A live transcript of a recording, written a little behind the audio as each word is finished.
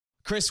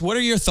Chris, what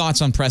are your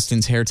thoughts on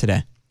Preston's hair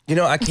today? You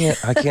know, I can't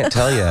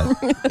tell you.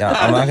 Yeah,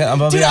 I'm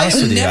gonna be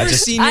honest with you. I've never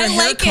seen your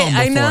hair comb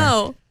before. I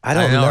know. I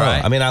don't know.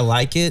 Right? I mean, I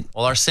like it.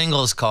 Well, our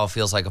singles call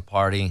feels like a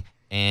party,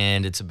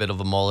 and it's a bit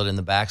of a mullet in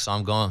the back, so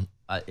I'm going.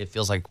 It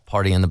feels like a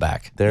party in the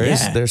back.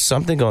 There's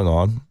something going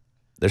on.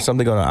 There's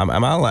something going on.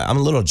 I'm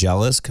a little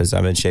jealous because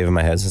I've been shaving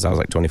my head since I was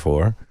like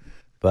 24.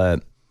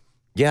 But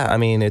yeah, I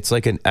mean, it's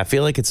like I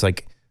feel like it's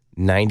like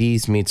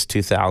 90s meets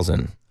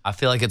 2000. I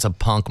feel like it's a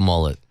punk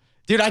mullet.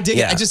 Dude, I dig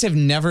it. I just have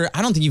never,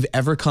 I don't think you've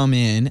ever come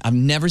in. I've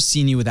never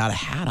seen you without a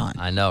hat on.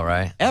 I know,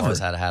 right? Ever. Always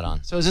had a hat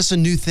on. So is this a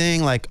new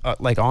thing? Like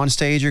on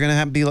stage, you're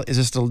gonna be? Is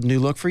this a new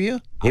look for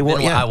you? I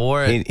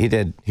wore it. He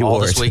did. He all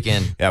wore this it.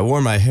 weekend. Yeah, I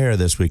wore my hair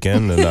this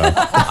weekend. And,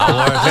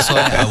 I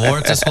wore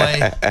it this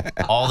way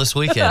all this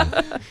weekend.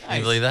 Can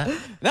you believe that?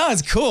 No,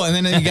 it's cool. And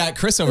then you got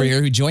Chris over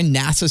here who joined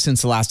NASA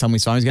since the last time we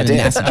saw him. He's got a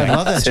NASA I jacket.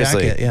 love that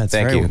Seriously, jacket. Yeah, it's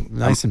thank very you.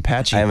 nice and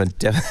patchy. I am a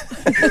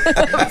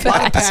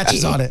lot of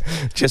patches on it.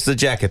 Just the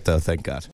jacket, though. Thank God.